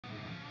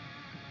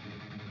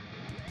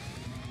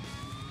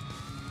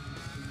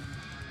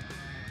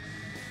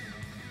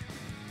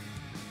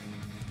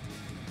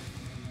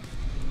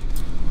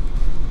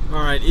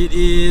All right, it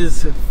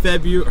is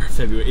February.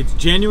 It's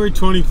January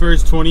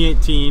 21st,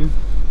 2018.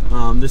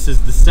 This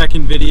is the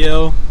second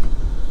video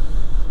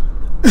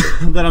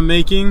that I'm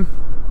making.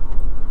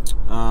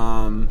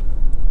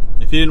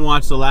 If you didn't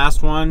watch the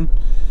last one,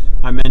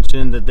 I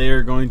mentioned that they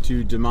are going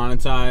to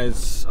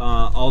demonetize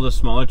all the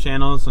smaller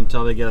channels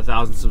until they get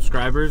 1,000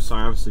 subscribers. So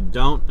I obviously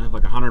don't. I have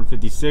like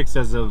 156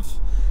 as of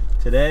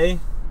today.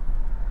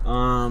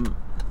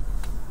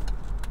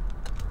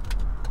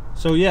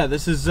 So yeah,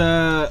 this is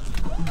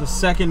the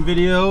second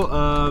video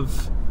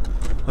of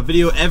a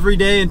video every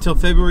day until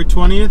February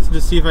 20th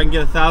to see if I can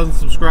get 1,000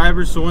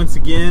 subscribers. So once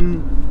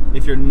again,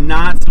 if you're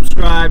not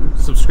subscribed,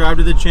 subscribe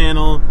to the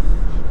channel.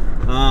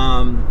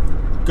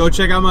 Go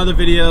check out my other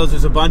videos.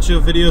 There's a bunch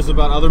of videos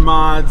about other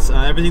mods,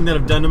 everything that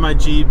I've done to my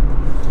Jeep.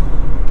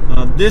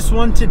 This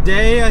one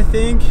today, I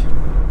think.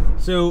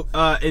 So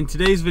in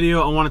today's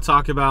video, I want to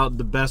talk about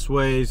the best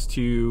ways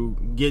to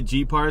get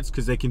Jeep parts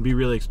because they can be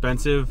really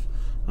expensive.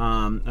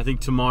 I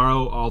think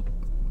tomorrow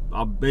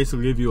I'll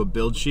basically give you a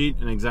build sheet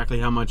and exactly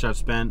how much I've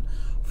spent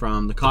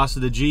from the cost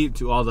of the Jeep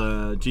to all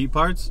the Jeep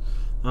parts.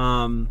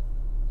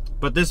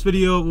 But this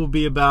video will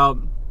be about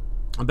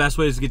the best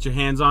ways to get your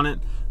hands on it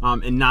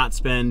and not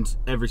spend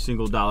every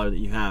single dollar that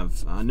you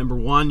have. Number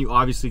one, you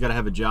obviously got to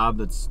have a job.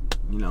 That's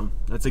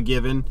that's a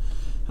given.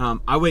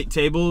 I wait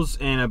tables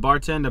and I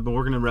bartend. I've been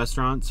working in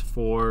restaurants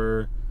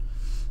for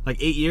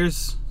like 8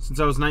 years since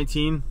I was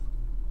 19.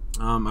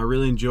 I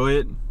really enjoy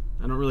it.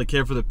 I don't really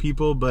care for the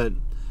people, but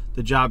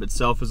the job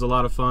itself is a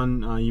lot of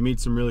fun. You meet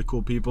some really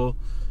cool people.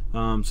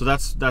 So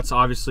that's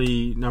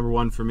obviously number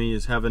one for me,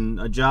 is having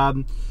a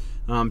job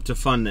to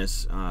fund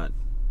this. A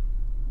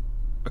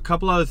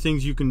couple other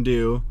things you can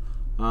do.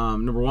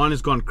 Number one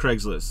is go on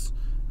Craigslist.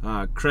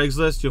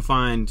 Craigslist, you'll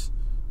find,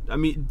 I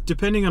mean,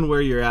 depending on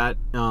where you're at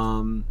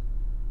in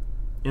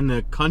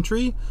the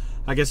country,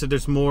 I guess that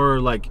there's more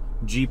like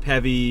Jeep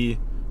heavy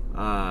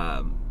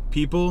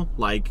people.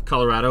 Like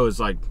Colorado is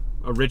like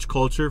a rich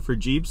culture for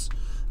Jeeps.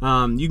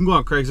 You can go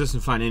on Craigslist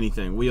and find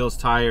anything: wheels,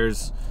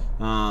 tires,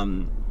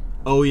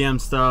 OEM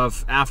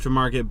stuff,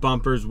 aftermarket,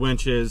 bumpers,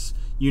 winches,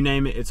 you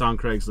name it, it's on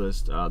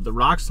Craigslist. The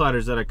rock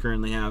sliders that I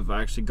currently have,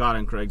 I actually got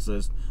on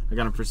Craigslist. I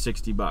got them for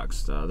 60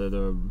 bucks. They're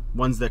the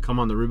ones that come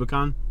on the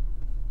Rubicon.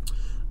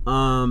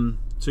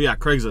 So yeah,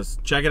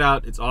 Craigslist, check it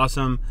out, it's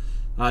awesome.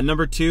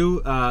 Number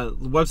two,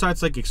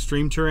 websites like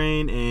Extreme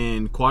Terrain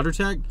and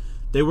Quadratec,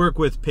 they work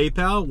with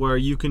PayPal, where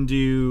you can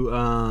do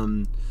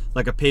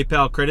like a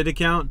PayPal credit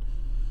account,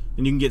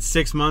 and you can get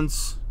 6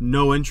 months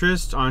no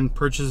interest on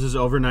purchases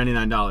over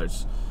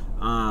 $99.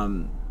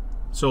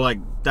 So like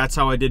that's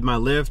how I did my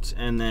lift,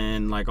 and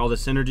then like all the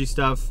Synergy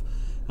stuff,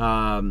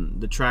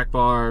 the track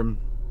bar,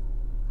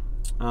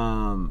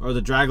 or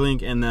the drag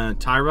link and the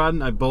tie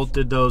rod, I both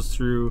did those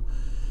through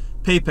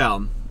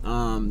PayPal.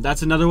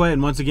 That's another way,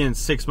 and once again,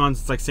 6 months,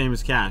 it's like same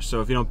as cash.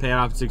 So if you don't pay it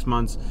off in 6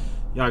 months,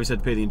 you obviously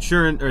have to pay the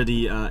insurance or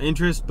the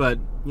interest, but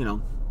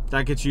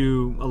that gets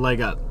you a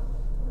leg up.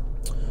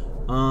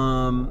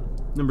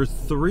 Number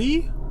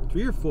three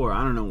or four,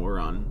 I don't know what we're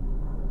on.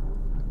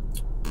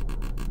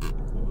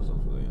 What was I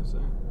really gonna say?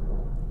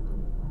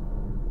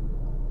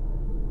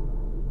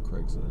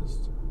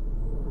 Craigslist.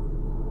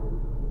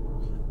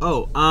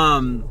 Oh,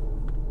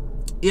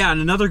 yeah,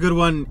 and another good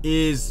one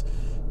is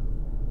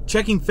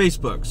checking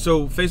Facebook.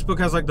 So Facebook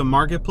has like the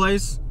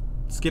marketplace.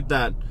 Skip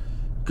that.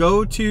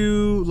 Go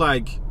to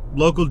like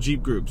local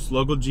Jeep groups,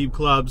 local Jeep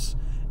clubs,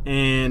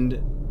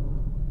 and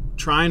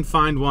try and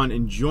find one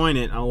and join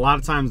it. And a lot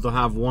of times they'll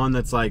have one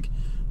that's like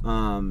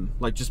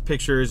just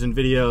pictures and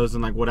videos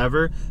and like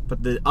whatever,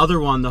 but the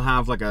other one they'll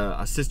have like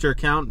a sister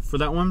account for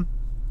that one,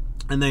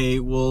 and they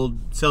will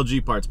sell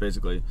Jeep parts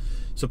basically.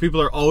 So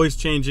people are always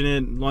changing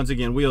it. Once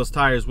again, wheels,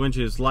 tires,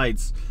 winches,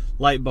 lights,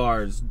 light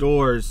bars,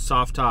 doors,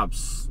 soft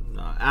tops,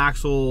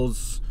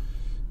 axles,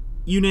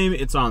 you name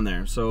it, it's on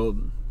there. So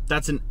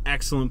that's an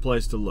excellent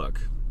place to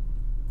look.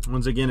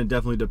 Once again, it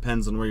definitely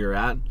depends on where you're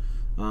at.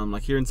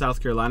 Like here in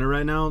South Carolina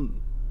right now,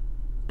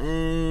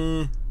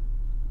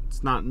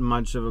 it's not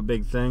much of a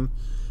big thing,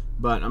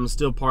 but I'm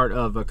still part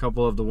of a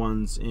couple of the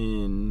ones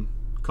in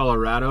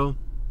Colorado.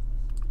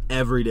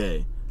 Every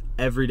day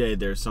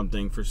there's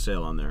something for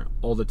sale on there,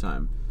 all the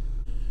time.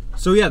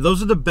 So yeah,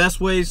 those are the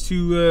best ways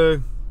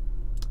to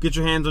get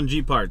your hands on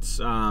Jeep parts.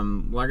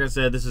 Like I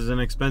said, this is an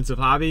expensive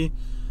hobby.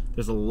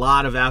 There's a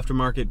lot of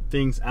aftermarket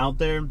things out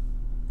there,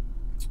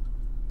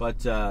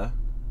 but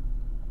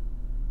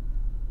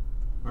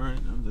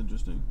alright, that was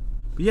interesting.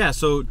 But yeah,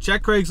 so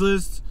check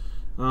Craigslist,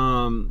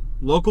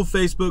 local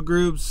Facebook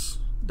groups,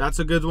 that's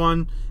a good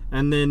one.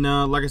 And then,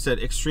 like I said,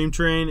 Extreme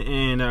Terrain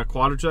and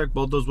Quadratec,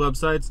 both those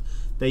websites,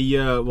 they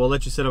will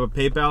let you set up a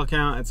PayPal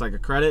account. It's like a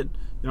credit.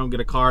 You don't get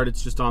a card,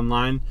 it's just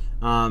online.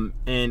 And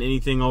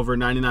anything over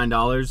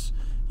 $99,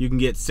 you can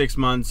get 6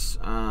 months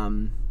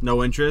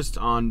no interest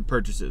on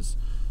purchases.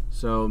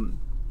 So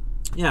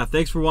yeah,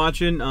 thanks for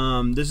watching.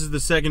 This is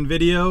the second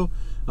video.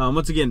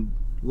 Once again,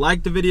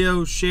 like the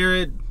video, share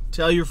it,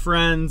 tell your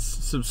friends,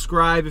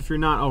 subscribe if you're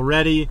not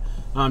already.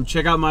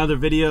 Check out my other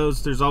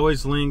videos. There's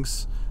always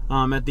links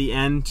at the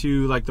end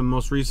to like the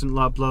most recent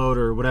upload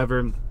or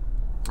whatever.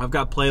 I've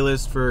got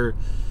playlists for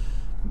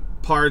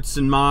parts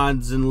and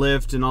mods and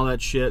lift and all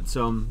that shit,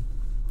 so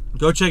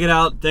go check it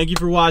out. Thank you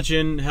for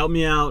watching. Help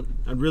me out.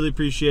 I'd really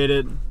appreciate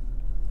it.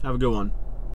 Have a good one.